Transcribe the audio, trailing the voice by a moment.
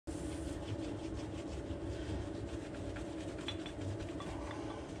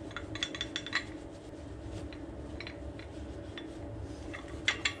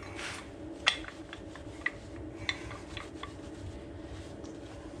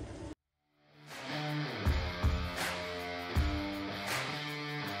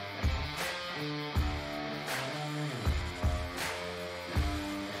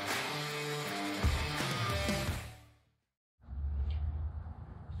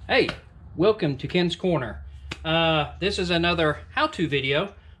Hey, welcome to Ken's Corner. This is another how-to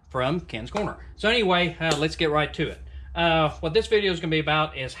video from Ken's Corner. So anyway, let's get right to it. What this video is going to be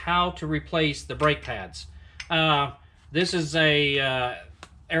about is how to replace the brake pads. This is I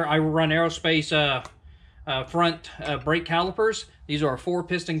run Aerospace front brake calipers. These are a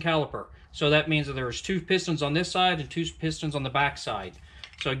 4-piston caliper. So that means that there's 2 pistons on this side and 2 pistons on the back side.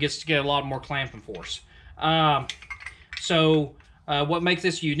 So it gets to get a lot more clamping force. What makes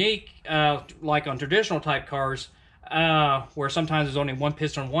this unique, like on traditional type cars, where sometimes there's only 1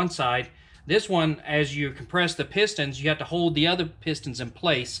 piston on one side, this one, as you compress the pistons, you have to hold the other pistons in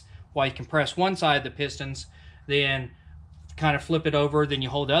place while you compress one side of the pistons, then kind of flip it over, then you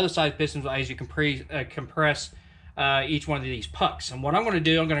hold the other side of the pistons as you compress each one of these pucks. And what I'm going to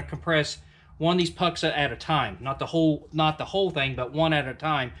do, I'm going to compress one of these pucks at a time, not the whole thing, but one at a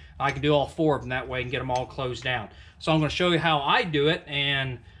time. I can do all 4 of them that way and get them all closed down. So I'm going to show you how I do it,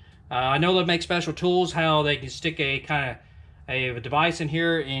 and I know they make special tools how they can stick a kind of a device in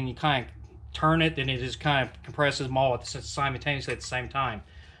here and you kind of turn it and it just kind of compresses them all simultaneously at the same time.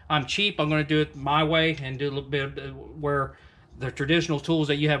 I'm cheap. I'm going to do it my way and do a little bit where the traditional tools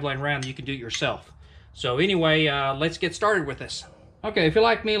that you have laying around, you can do it yourself. So anyway, let's get started with this. Okay, if you're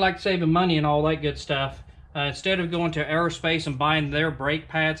like me, like saving money and all that good stuff, instead of going to Aerospace and buying their brake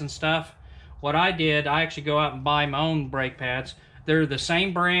pads and stuff, what I did, I actually go out and buy my own brake pads. They're the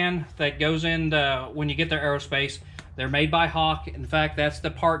same brand that goes in when you get their Aerospace. They're made by Hawk. In fact, that's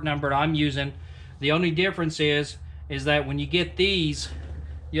the part number I'm using. The only difference is that when you get these,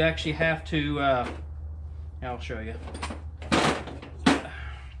 you actually have to, I'll show you.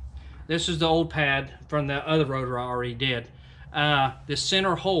 This is the old pad from the other rotor I already did. This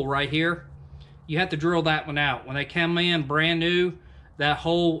center hole right here, you have to drill that one out. When they come in brand new, that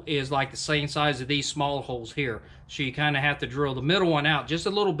hole is like the same size of these small holes here. So you kind of have to drill the middle one out just a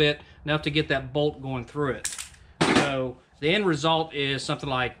little bit, enough to get that bolt going through it. So the end result is something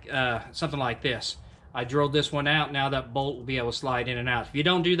like this. I drilled this one out. Now that bolt will be able to slide in and out. If you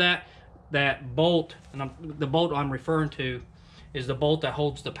don't do that, that bolt, and the bolt I'm referring to is the bolt that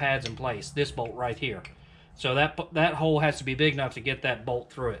holds the pads in place. This bolt right here. So that hole has to be big enough to get that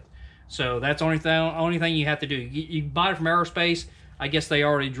bolt through it. So that's the only thing you have to do. You buy it from Aerospace. I guess they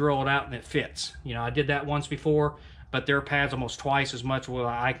already drill it out and it fits. You know, I did that once before, but their pad's almost twice as much what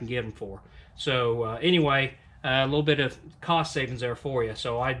I can get them for. So anyway, a little bit of cost savings there for you.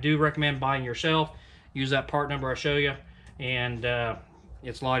 So I do recommend buying yourself. Use that part number I show you, and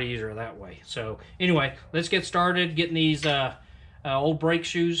it's a lot easier that way. So anyway, let's get started getting these old brake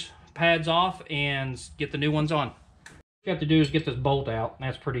shoes pads off and get the new ones on. What you have to do is get this bolt out.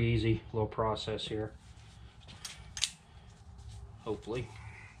 That's pretty easy little process here. Hopefully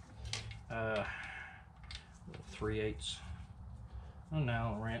 3/8 on an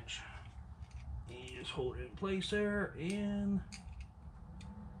Allen wrench. You just hold it in place there and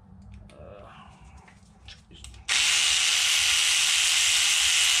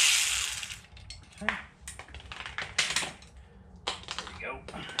okay. There you go.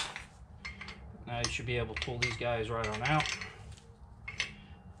 Now you should be able to pull these guys right on out.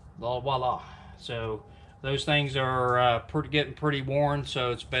 Voila. So those things are getting pretty worn,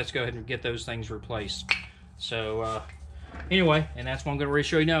 so it's best to go ahead and get those things replaced. So anyway, and that's what I'm going to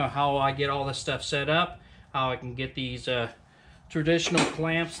show you now, how I get all this stuff set up, how I can get these traditional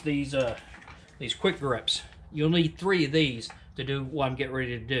clamps, these quick grips. You'll need 3 of these to do what I'm getting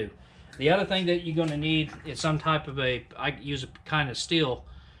ready to do. The other thing that you're going to need is some type of I use a kind of steel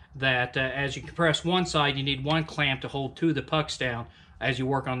that as you compress one side, you need 1 clamp to hold 2 of the pucks down as you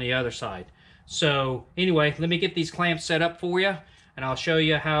work on the other side. So anyway, let me get these clamps set up for you, and I'll show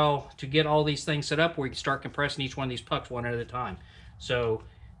you how to get all these things set up where you can start compressing each one of these pucks one at a time. So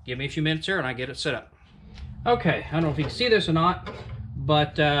give me a few minutes here and I get it set up. Okay, I don't know if you can see this or not,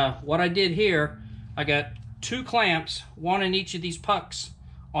 but what I did here, I got 2 clamps, 1 in each of these pucks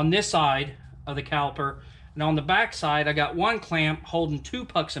on this side of the caliper, and on the back side I got 1 clamp holding 2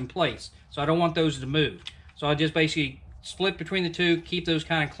 pucks in place, so I don't want those to move. So I just basically split between the 2, keep those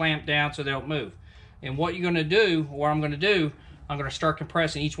kind of clamped down so they don't move. And what you're going to do, or what I'm going to do, I'm going to start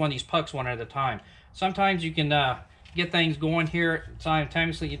compressing each one of these pucks one at a time. Sometimes you can get things going here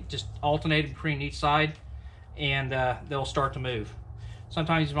simultaneously, just alternate between each side, and they'll start to move.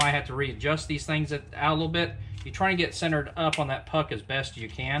 Sometimes you might have to readjust these things out a little bit. You try and get centered up on that puck as best you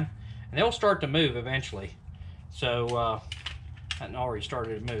can, and they'll start to move eventually. So that already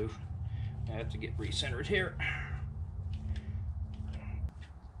started to move. I have to get recentered here.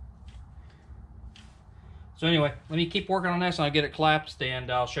 So anyway, let me keep working on this and I'll get it collapsed and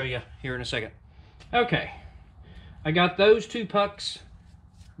I'll show you here in a second. Okay, I got those 2 pucks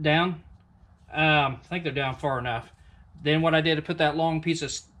down. I think they're down far enough. Then what I did, I put that long piece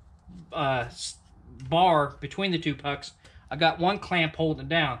of bar between the two pucks. I got one clamp holding it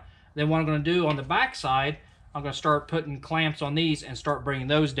down. Then what I'm going to do on the back side, I'm going to start putting clamps on these and start bringing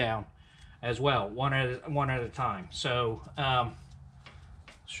those down as well, one at a time. So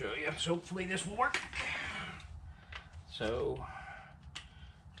show you. So hopefully this will work. So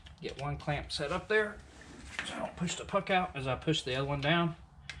get one clamp set up there. So I don't push the puck out as I push the other one down.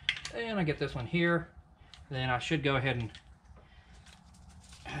 And I get this one here. Then I should go ahead and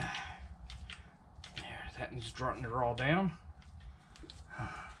there, that needs to draw down.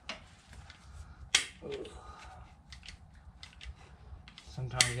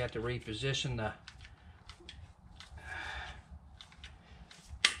 Sometimes you have to reposition the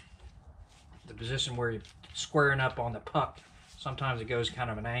position where you're squaring up on the puck. Sometimes it goes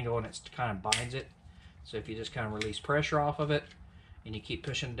kind of an angle and it kind of binds it. So if you just kind of release pressure off of it and you keep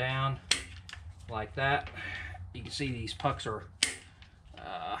pushing down like that, you can see these pucks are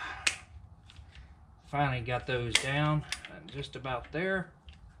finally got those down and just about there.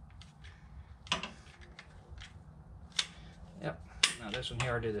 Yep. Now this one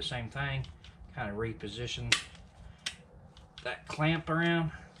here, I do the same thing, kind of reposition that clamp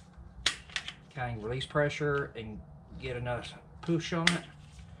around, kind of release pressure and get another push on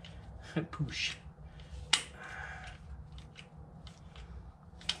it. Push.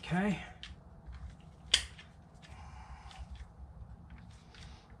 Okay.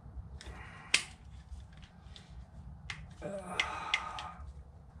 Like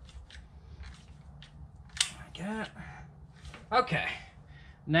that. Okay.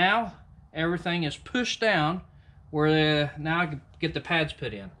 Now everything is pushed down where now I can get the pads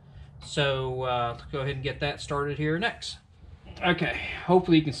put in. So let's go ahead and get that started here next. Okay,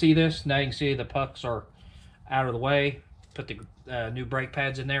 hopefully you can see this. Now you can see the pucks are out of the way. Put the new brake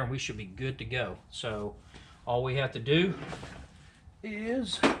pads in there and we should be good to go. So all we have to do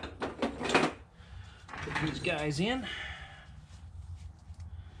is put these guys in.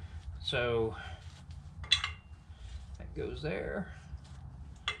 So that goes there.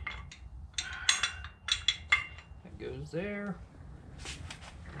 That goes there.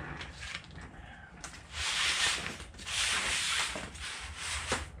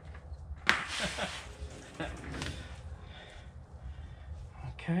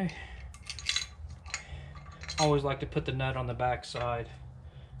 Okay. I always like to put the nut on the back side,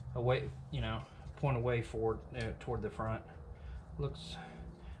 away, you know, point away forward toward the front. Looks,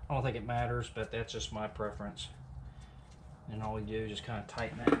 I don't think it matters, but that's just my preference. And all we do is just kind of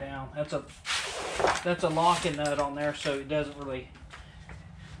tighten that down. That's a locking nut on there, so it doesn't really.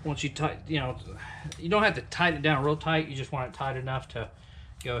 Once you tighten, you know, you don't have to tighten it down real tight. You just want it tight enough to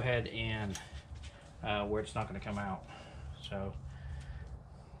go ahead and where it's not going to come out. So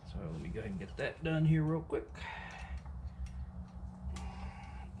let me go ahead and get that done here real quick.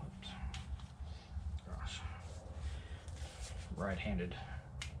 Whoops. Gosh. Right-handed.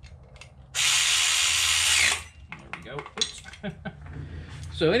 There we go. Oops.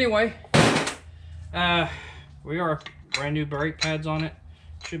 So anyway, we are brand new brake pads on it.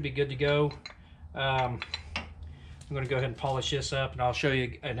 Should be good to go. I'm going to go ahead and polish this up, and I'll show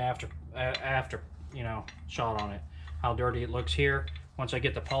you an after you know, shot on it. How dirty it looks here. Once I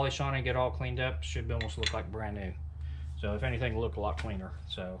get the polish on it, get all cleaned up, it should almost look like brand new. So if anything, it'll look a lot cleaner.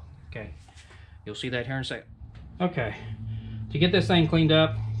 So, okay, you'll see that here in a second. Okay, to get this thing cleaned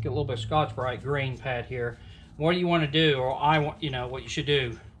up, get a little bit of Scotch-Brite green pad here. What you want to do, or you know, what you should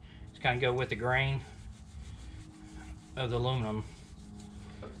do, is kind of go with the grain of the aluminum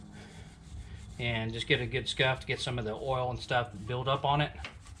and just get a good scuff to get some of the oil and stuff build up on it.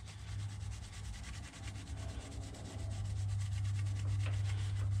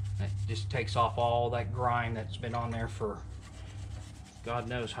 It just takes off all that grime that's been on there for God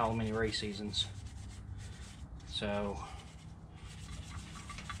knows how many race seasons. So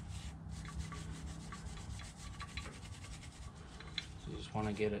you just want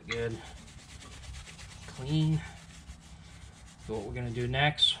to get it good, clean. So what we're going to do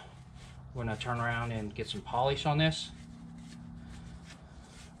next, we're going to turn around and get some polish on this.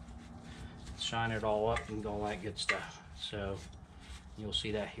 Shine it all up and all that good stuff. So you'll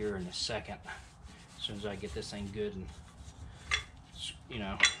see that here in a second, as soon as I get this thing good and, you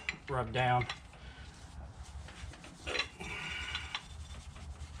know, rubbed down.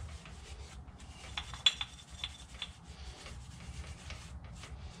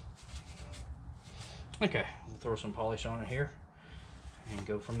 Okay, we'll throw some polish on it here and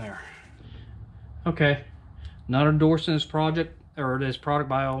go from there. Okay, not endorsing this project or this product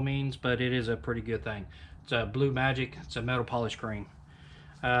by all means, but it is a pretty good thing. It's a Blue Magic. It's a metal polish cream.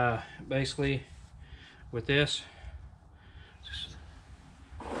 Basically with this,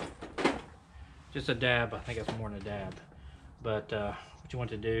 just a dab. I think it's more than a dab, but what you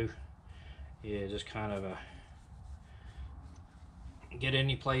want to do is just kind of get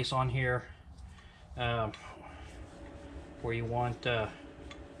any place on here where you want the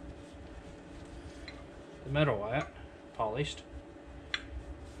metal at polished.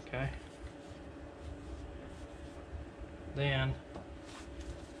 Okay, then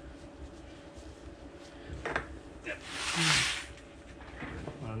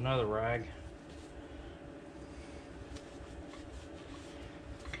on another rag,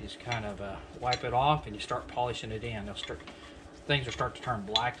 you just kind of wipe it off and you start polishing it in. Things will start to turn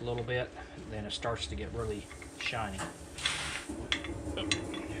black a little bit, and then it starts to get really shiny.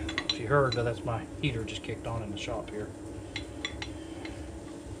 If you heard, that's my heater just kicked on in the shop here.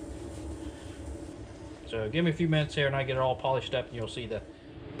 So give me a few minutes here and I get it all polished up and you'll see the...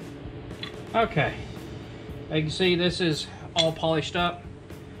 Okay, as you can see, this is all polished up.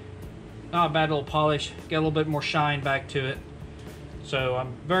 Not a bad little polish, get a little bit more shine back to it. So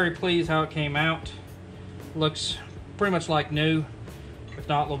I'm very pleased how it came out. Looks pretty much like new, if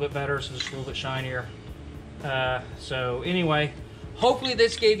not a little bit better, so just a little bit shinier. So anyway, hopefully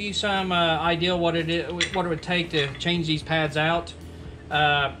this gave you some idea what it would take to change these pads out.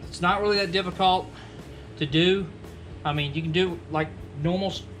 It's not really that difficult to do. I mean, you can do like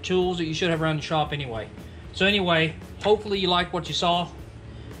normal tools that you should have around the shop anyway. So anyway, hopefully you like what you saw,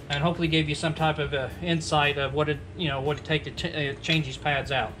 and hopefully gave you some type of insight of what it take to change these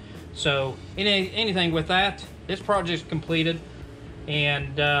pads out. So anything with that, this project's completed,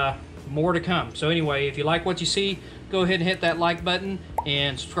 and more to come. So anyway, if you like what you see, go ahead and hit that like button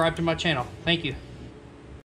and subscribe to my channel. Thank you.